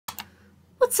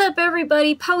What's up,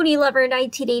 everybody?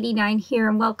 Ponylover1989 here,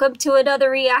 and welcome to another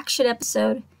reaction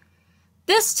episode.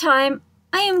 This time,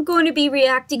 I am going to be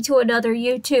reacting to another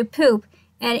YouTube poop,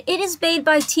 and it is made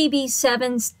by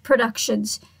TB7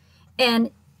 Productions,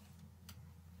 and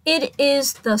it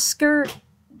is the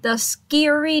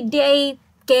Sciuridae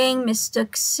gang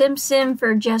Mistook Simpson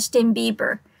for Justin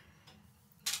Bieber.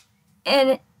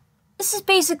 And this is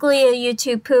basically a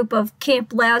YouTube poop of Camp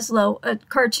Lazlo, a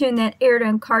cartoon that aired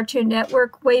on Cartoon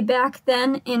Network way back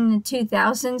then in the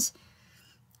 2000s.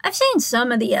 I've seen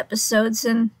some of the episodes,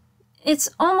 and it's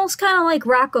almost kind of like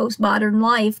Rocko's Modern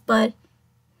Life, but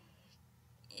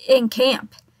in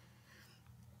camp.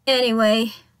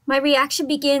 Anyway, my reaction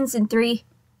begins in 3,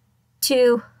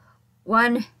 2,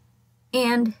 1,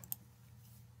 and...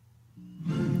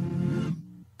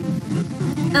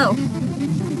 oh.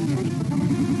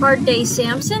 Hard Day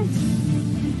Samson?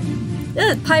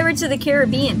 Ugh, Pirates of the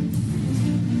Caribbean.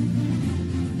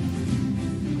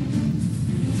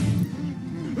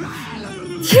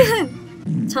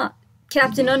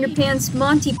 Captain Underpants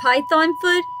Monty Python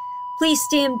foot? Please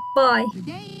stand by.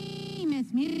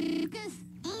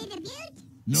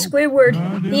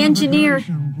 Squidward, the engineer.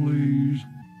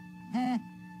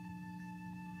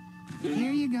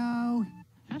 Here you go.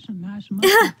 That's a nice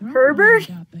Herbert?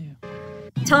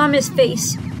 Thomas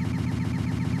face.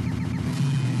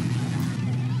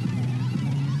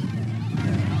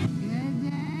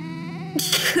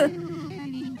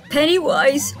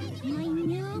 Pennywise.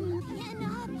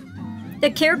 The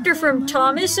character from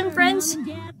Thomas and Friends?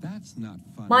 That's not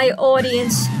fun. My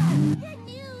audience.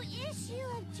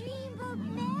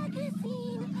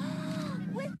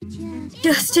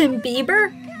 Justin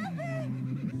Bieber?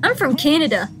 I'm from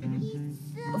Canada.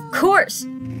 Of course.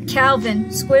 Calvin,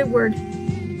 Squidward.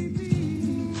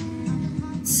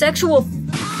 Sexual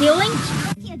healing?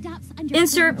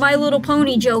 Insert My Little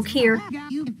Pony joke here.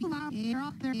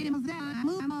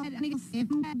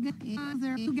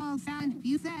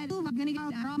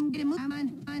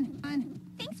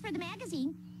 Thanks for the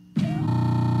magazine.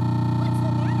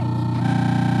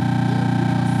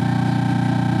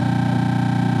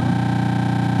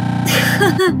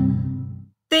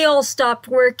 They all stopped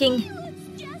working.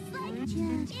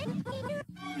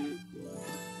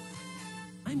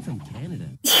 I'm from Canada.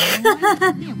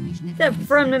 That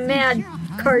from the Mad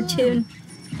cartoon.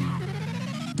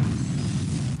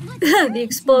 The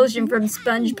explosion from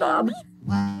SpongeBob.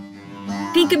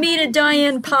 Pinkamita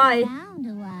Diane Pie.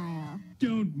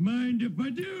 Don't mind if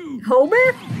I do.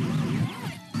 Homer?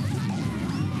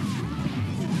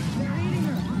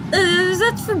 Is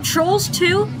that from Trolls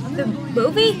 2? The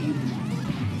movie?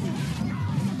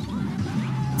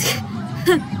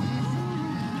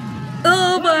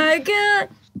 Oh my god!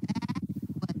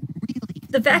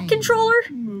 The Vac Controller?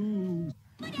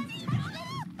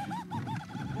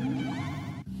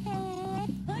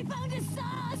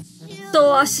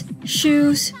 Sauce,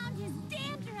 shoes.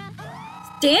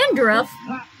 Dandruff?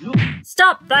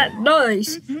 Stop that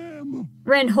noise!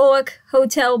 Ren Hoek,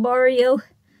 Hotel Mario.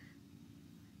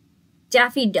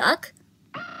 Daffy Duck?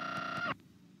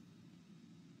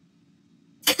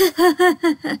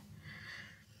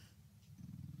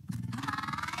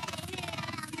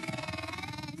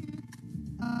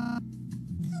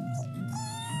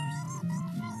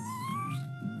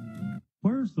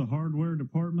 Where's the hardware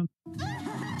department?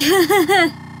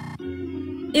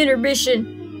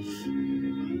 Intermission.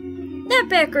 That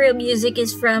background music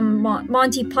is from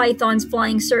Monty Python's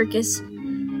Flying Circus.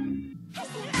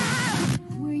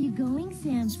 Where are you going,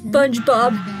 Samson?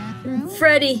 SpongeBob.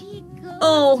 Freddy.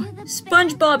 Oh,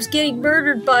 SpongeBob's getting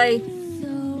murdered by...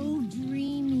 So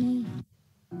dreamy.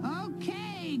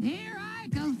 Okay, here I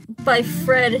go. by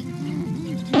Fred.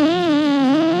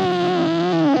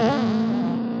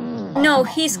 No,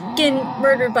 he's getting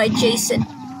murdered by Jason.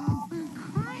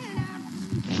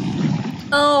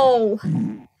 Oh.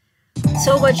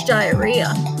 So much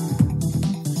diarrhea.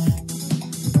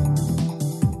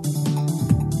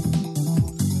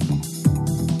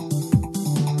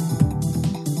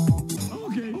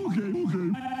 Okay.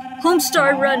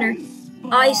 Homestar Runner.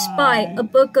 I Spy, a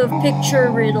book of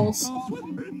picture riddles.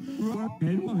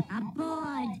 I'm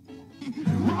bored.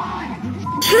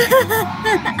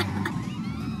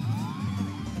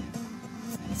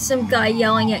 Some guy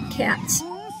yelling at cats.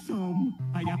 Awesome.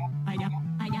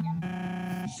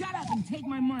 Shut up and take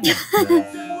my money.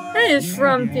 That is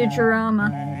from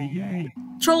Futurama.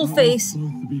 Troll face.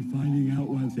 Supposed to be finding out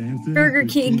what's answer. Burger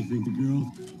King. The girls.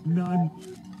 None.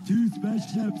 2 special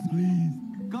chips, please.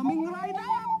 Coming right up.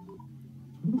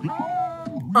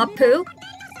 Apu?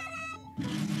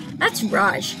 That's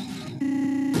Raj.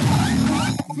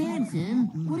 Samson,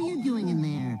 what are you doing in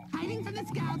there? Hiding from the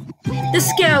sky. The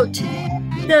Scout.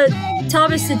 The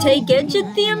Thomas the Tank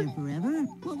Engine theme. Forever?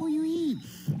 What will you eat?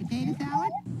 Potato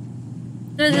salad?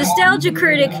 The Nostalgia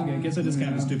Critic. I guess I just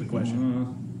kind of a stupid question.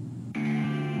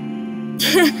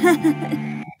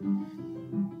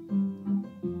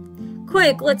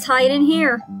 Quick, let's hide in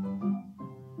here.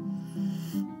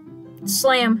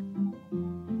 Slam.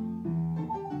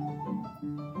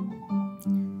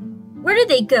 Where did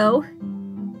they go?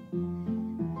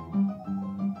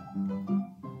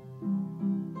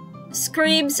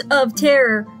 Screams of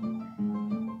terror.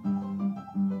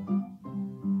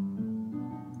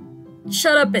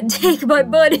 Shut up and take my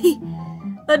money.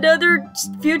 Another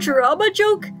Futurama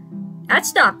joke?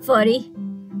 That's not funny.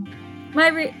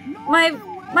 My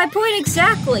point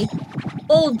exactly.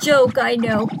 Old joke, I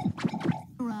know.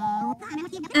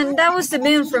 And that was the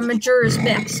moon from Majora's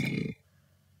Mask.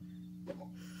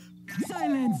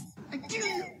 Silence!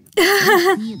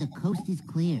 See, the coast is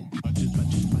clear.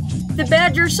 The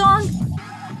Badger song?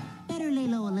 Better lay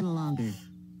low a little longer.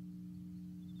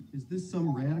 Is this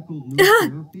some radical new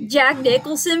therapy? Jack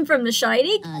Nicholson from The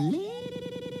Shining? A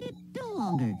little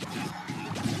longer.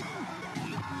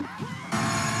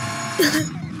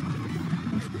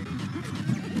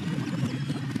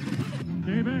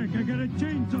 Stay back, I got a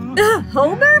chainsaw.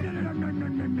 Homer?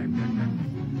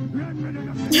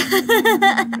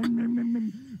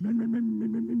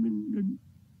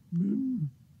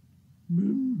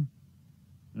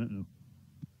 Uh-oh.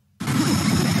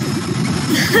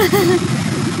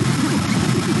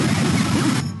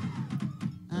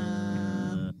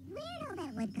 Where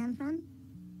that would come from?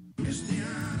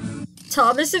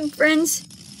 Thomas and Friends?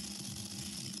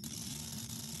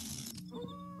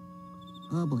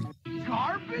 Oh boy.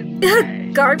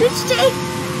 Garbage Day?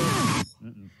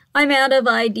 I'm out of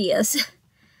ideas.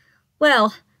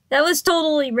 Well, that was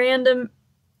totally random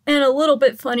and a little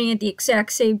bit funny at the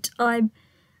exact same time.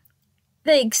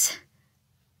 Thanks.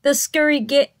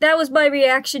 That was my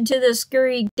reaction to the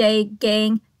Sciuridae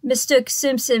gang. Mistook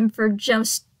Simpson for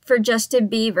Justin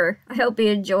Bieber. I hope you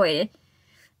enjoyed it.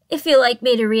 If you'd like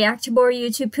me to react to more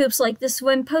YouTube poops like this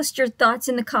one, post your thoughts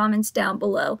in the comments down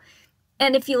below.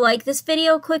 And if you like this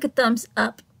video, click a thumbs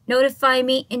up, notify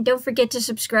me, and don't forget to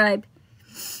subscribe.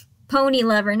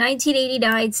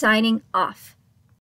 Ponylover1989 signing off.